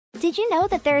Did you know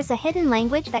that there is a hidden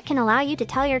language that can allow you to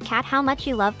tell your cat how much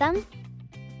you love them?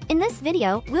 In this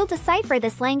video, we'll decipher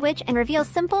this language and reveal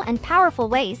simple and powerful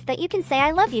ways that you can say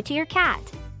I love you to your cat.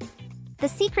 The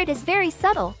secret is very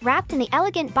subtle, wrapped in the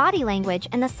elegant body language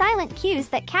and the silent cues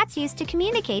that cats use to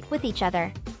communicate with each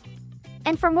other.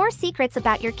 And for more secrets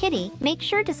about your kitty, make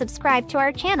sure to subscribe to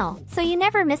our channel so you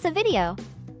never miss a video.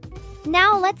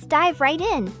 Now let's dive right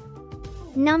in.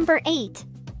 Number 8.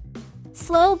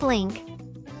 Slow blink.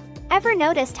 Ever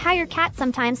noticed how your cat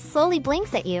sometimes slowly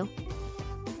blinks at you?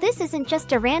 This isn't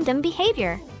just a random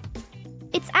behavior.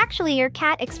 It's actually your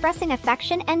cat expressing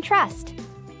affection and trust.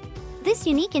 This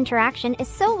unique interaction is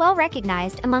so well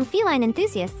recognized among feline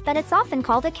enthusiasts that it's often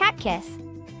called a cat kiss.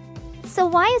 So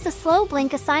why is a slow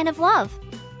blink a sign of love?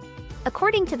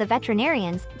 According to the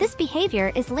veterinarians, this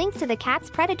behavior is linked to the cat's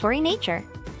predatory nature.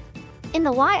 In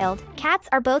the wild, cats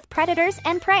are both predators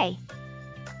and prey.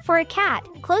 For a cat,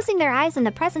 closing their eyes in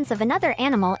the presence of another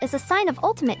animal is a sign of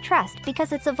ultimate trust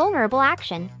because it's a vulnerable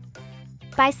action.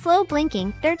 By slow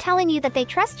blinking, they're telling you that they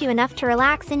trust you enough to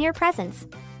relax in your presence.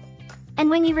 And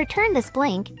when you return this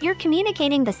blink, you're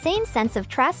communicating the same sense of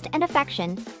trust and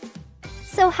affection.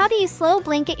 So how do you slow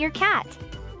blink at your cat?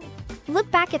 Look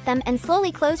back at them and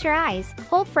slowly close your eyes,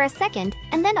 hold for a second,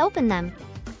 and then open them.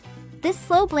 This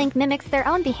slow blink mimics their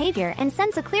own behavior and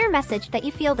sends a clear message that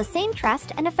you feel the same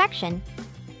trust and affection.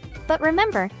 But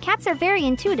remember, cats are very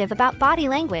intuitive about body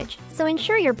language, so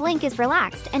ensure your blink is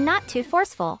relaxed and not too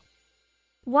forceful.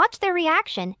 Watch their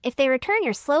reaction. If they return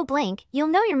your slow blink, you'll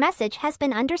know your message has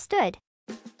been understood.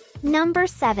 Number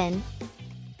 7.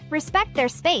 Respect their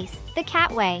space, the cat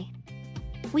way.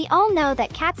 We all know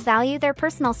that cats value their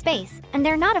personal space, and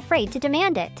they're not afraid to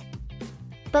demand it.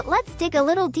 But let's dig a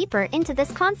little deeper into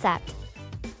this concept.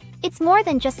 It's more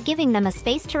than just giving them a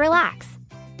space to relax.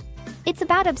 It's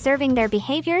about observing their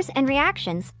behaviors and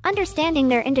reactions, understanding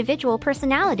their individual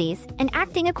personalities, and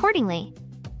acting accordingly.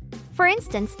 For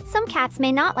instance, some cats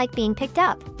may not like being picked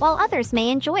up, while others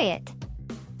may enjoy it.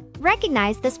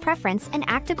 Recognize this preference and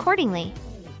act accordingly.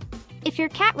 If your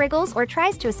cat wriggles or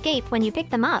tries to escape when you pick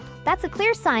them up, that's a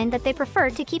clear sign that they prefer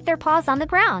to keep their paws on the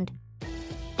ground.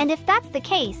 And if that's the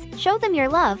case, show them your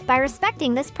love by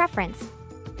respecting this preference.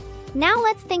 Now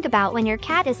let's think about when your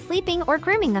cat is sleeping or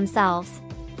grooming themselves.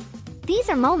 These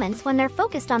are moments when they're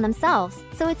focused on themselves,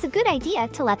 so it's a good idea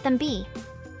to let them be.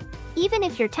 Even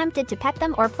if you're tempted to pet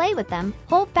them or play with them,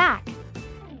 hold back.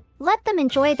 Let them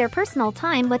enjoy their personal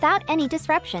time without any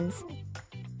disruptions.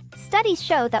 Studies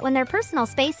show that when their personal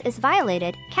space is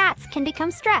violated, cats can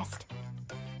become stressed.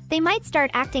 They might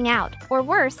start acting out, or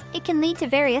worse, it can lead to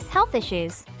various health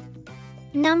issues.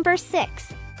 Number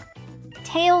 6.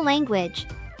 Tail language.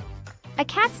 A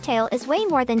cat's tail is way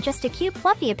more than just a cute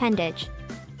fluffy appendage.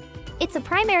 It's a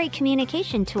primary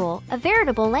communication tool, a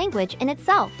veritable language in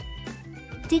itself.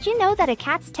 Did you know that a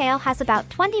cat's tail has about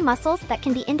 20 muscles that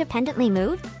can be independently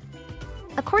moved?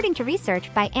 According to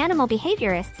research by animal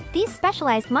behaviorists, these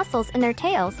specialized muscles in their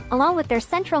tails, along with their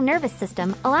central nervous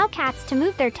system, allow cats to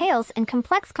move their tails in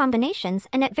complex combinations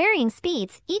and at varying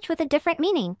speeds, each with a different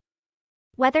meaning.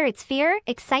 Whether it's fear,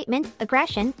 excitement,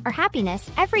 aggression, or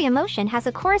happiness, every emotion has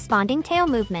a corresponding tail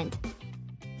movement.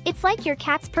 It's like your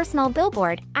cat's personal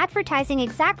billboard, advertising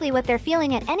exactly what they're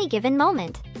feeling at any given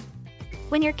moment.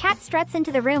 When your cat struts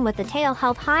into the room with the tail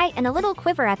held high and a little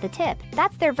quiver at the tip,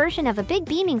 that's their version of a big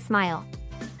beaming smile.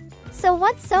 So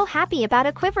what's so happy about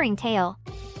a quivering tail?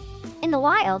 In the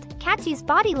wild, cats use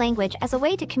body language as a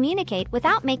way to communicate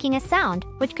without making a sound,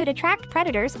 which could attract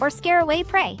predators or scare away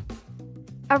prey.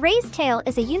 A raised tail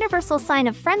is a universal sign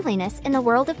of friendliness in the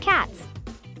world of cats.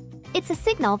 It's a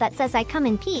signal that says I come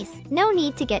in peace, no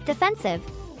need to get defensive.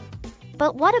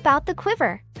 But what about the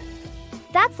quiver?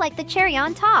 That's like the cherry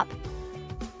on top.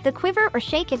 The quiver or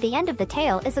shake at the end of the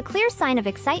tail is a clear sign of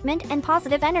excitement and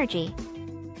positive energy.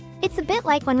 It's a bit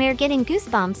like when we're getting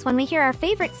goosebumps when we hear our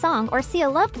favorite song or see a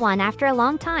loved one after a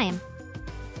long time.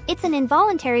 It's an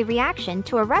involuntary reaction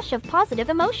to a rush of positive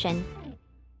emotion.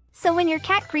 So when your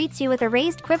cat greets you with a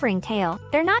raised quivering tail,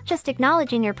 they're not just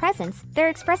acknowledging your presence, they're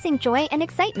expressing joy and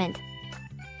excitement.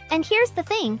 And here's the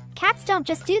thing, cats don't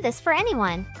just do this for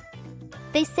anyone.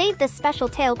 They save this special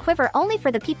tail quiver only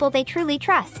for the people they truly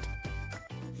trust.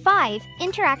 5.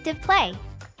 Interactive play.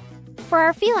 For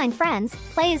our feline friends,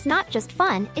 play is not just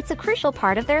fun, it's a crucial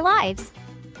part of their lives.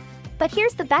 But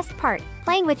here's the best part,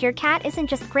 playing with your cat isn't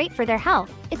just great for their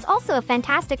health, it's also a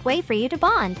fantastic way for you to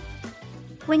bond.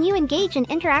 When you engage in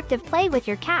interactive play with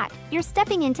your cat, you're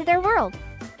stepping into their world.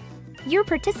 You're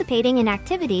participating in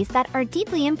activities that are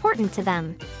deeply important to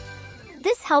them.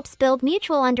 This helps build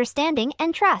mutual understanding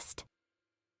and trust.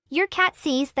 Your cat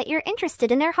sees that you're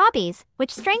interested in their hobbies,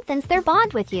 which strengthens their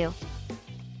bond with you.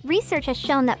 Research has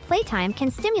shown that playtime can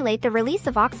stimulate the release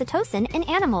of oxytocin in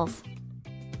animals.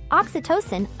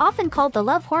 Oxytocin, often called the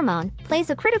love hormone, plays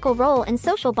a critical role in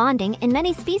social bonding in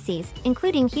many species,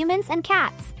 including humans and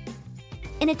cats.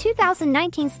 In a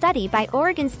 2019 study by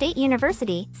Oregon State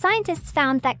University, scientists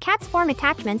found that cats form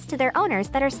attachments to their owners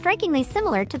that are strikingly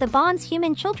similar to the bonds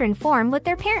human children form with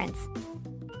their parents.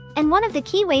 And one of the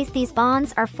key ways these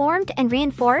bonds are formed and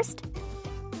reinforced?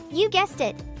 You guessed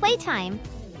it, playtime.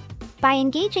 By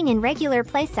engaging in regular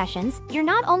play sessions, you're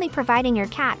not only providing your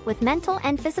cat with mental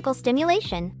and physical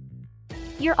stimulation.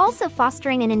 You're also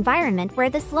fostering an environment where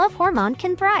this love hormone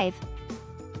can thrive.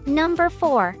 Number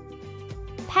 4.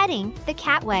 Petting the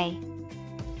cat way.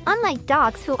 Unlike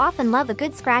dogs who often love a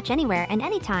good scratch anywhere and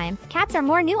anytime, cats are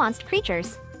more nuanced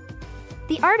creatures.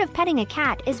 The art of petting a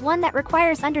cat is one that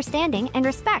requires understanding and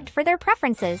respect for their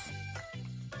preferences.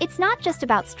 It's not just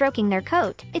about stroking their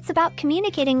coat, it's about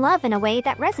communicating love in a way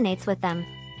that resonates with them.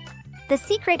 The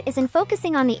secret is in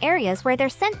focusing on the areas where their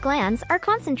scent glands are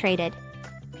concentrated.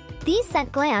 These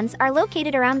scent glands are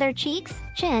located around their cheeks,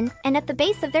 chin, and at the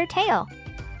base of their tail.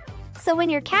 So when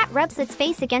your cat rubs its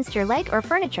face against your leg or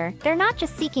furniture, they're not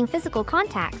just seeking physical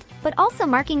contact, but also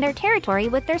marking their territory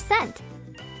with their scent.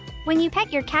 When you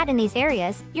pet your cat in these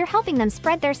areas, you're helping them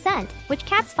spread their scent, which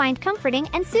cats find comforting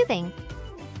and soothing.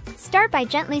 Start by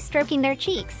gently stroking their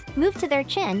cheeks, move to their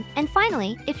chin, and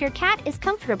finally, if your cat is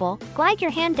comfortable, glide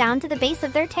your hand down to the base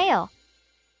of their tail.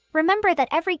 Remember that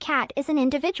every cat is an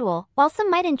individual. While some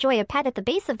might enjoy a pet at the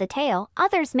base of the tail,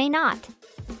 others may not.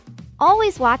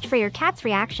 Always watch for your cat's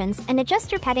reactions and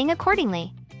adjust your petting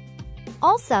accordingly.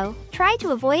 Also, try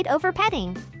to avoid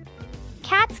over-petting.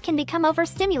 Cats can become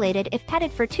overstimulated if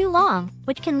petted for too long,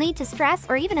 which can lead to stress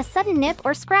or even a sudden nip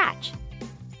or scratch.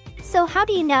 So how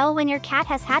do you know when your cat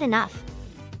has had enough?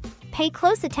 Pay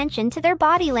close attention to their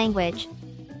body language.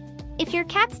 If your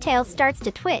cat's tail starts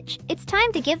to twitch, it's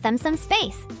time to give them some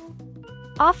space.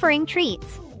 Offering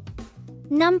treats.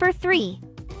 Number 3.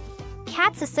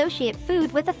 Cats associate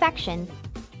food with affection.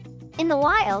 In the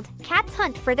wild, cats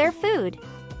hunt for their food.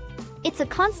 It's a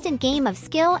constant game of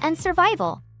skill and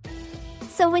survival.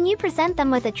 So when you present them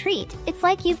with a treat, it's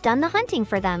like you've done the hunting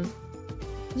for them.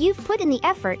 You've put in the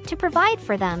effort to provide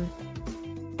for them.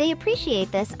 They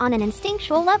appreciate this on an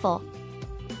instinctual level.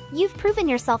 You've proven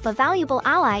yourself a valuable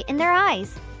ally in their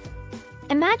eyes.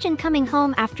 Imagine coming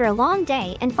home after a long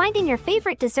day and finding your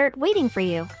favorite dessert waiting for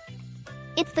you.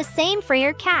 It's the same for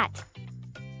your cat.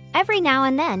 Every now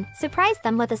and then, surprise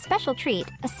them with a special treat,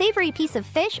 a savory piece of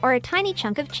fish or a tiny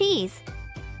chunk of cheese.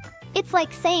 It's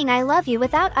like saying I love you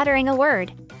without uttering a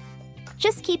word.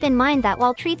 Just keep in mind that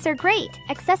while treats are great,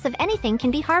 excess of anything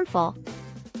can be harmful.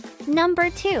 Number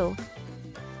 2.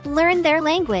 Learn their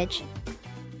language.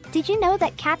 Did you know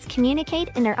that cats communicate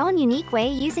in their own unique way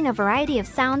using a variety of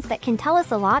sounds that can tell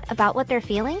us a lot about what they're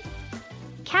feeling?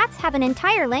 Cats have an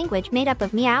entire language made up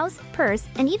of meows, purrs,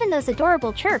 and even those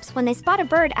adorable chirps when they spot a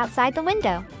bird outside the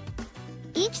window.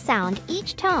 Each sound,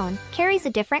 each tone, carries a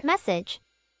different message.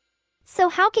 So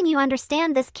how can you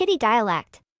understand this kitty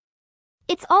dialect?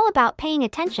 It's all about paying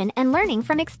attention and learning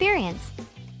from experience.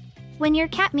 When your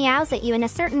cat meows at you in a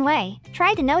certain way,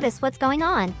 try to notice what's going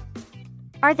on.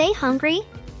 Are they hungry?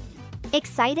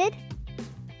 Excited?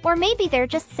 Or maybe they're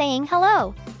just saying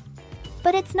hello.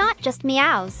 But it's not just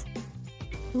meows.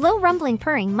 Low rumbling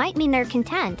purring might mean they're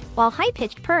content, while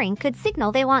high-pitched purring could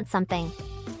signal they want something.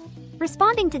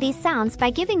 Responding to these sounds by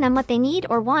giving them what they need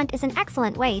or want is an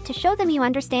excellent way to show them you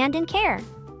understand and care.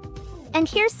 And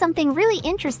here's something really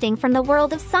interesting from the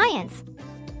world of science.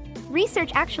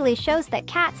 Research actually shows that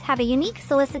cats have a unique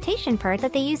solicitation purr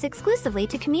that they use exclusively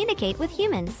to communicate with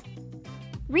humans.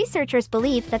 Researchers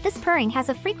believe that this purring has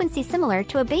a frequency similar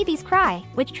to a baby's cry,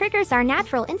 which triggers our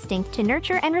natural instinct to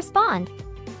nurture and respond.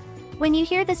 When you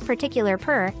hear this particular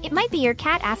purr, it might be your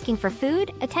cat asking for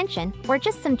food, attention, or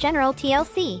just some general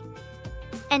TLC.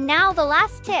 And now the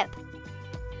last tip.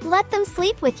 Let them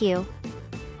sleep with you.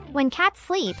 When cats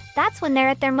sleep, that's when they're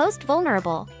at their most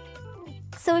vulnerable.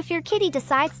 So if your kitty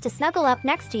decides to snuggle up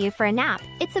next to you for a nap,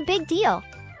 it's a big deal.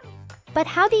 But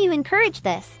how do you encourage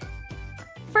this?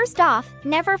 First off,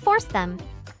 never force them.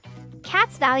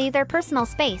 Cats value their personal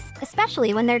space,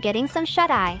 especially when they're getting some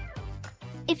shut-eye.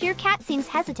 If your cat seems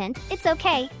hesitant, it's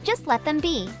okay, just let them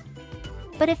be.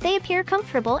 But if they appear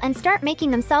comfortable and start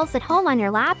making themselves at home on your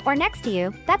lap or next to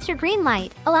you, that's your green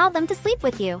light, allow them to sleep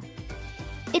with you.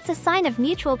 It's a sign of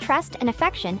mutual trust and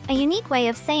affection, a unique way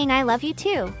of saying I love you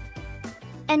too.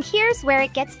 And here's where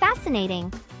it gets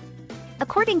fascinating.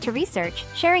 According to research,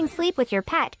 sharing sleep with your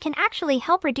pet can actually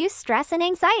help reduce stress and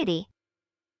anxiety.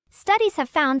 Studies have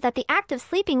found that the act of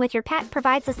sleeping with your pet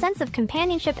provides a sense of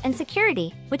companionship and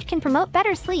security, which can promote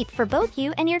better sleep for both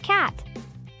you and your cat.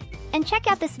 And check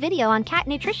out this video on cat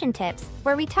nutrition tips,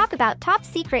 where we talk about top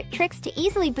secret tricks to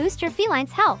easily boost your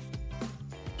feline's health.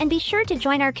 And be sure to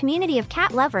join our community of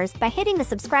cat lovers by hitting the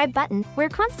subscribe button. We're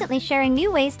constantly sharing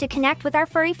new ways to connect with our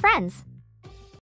furry friends.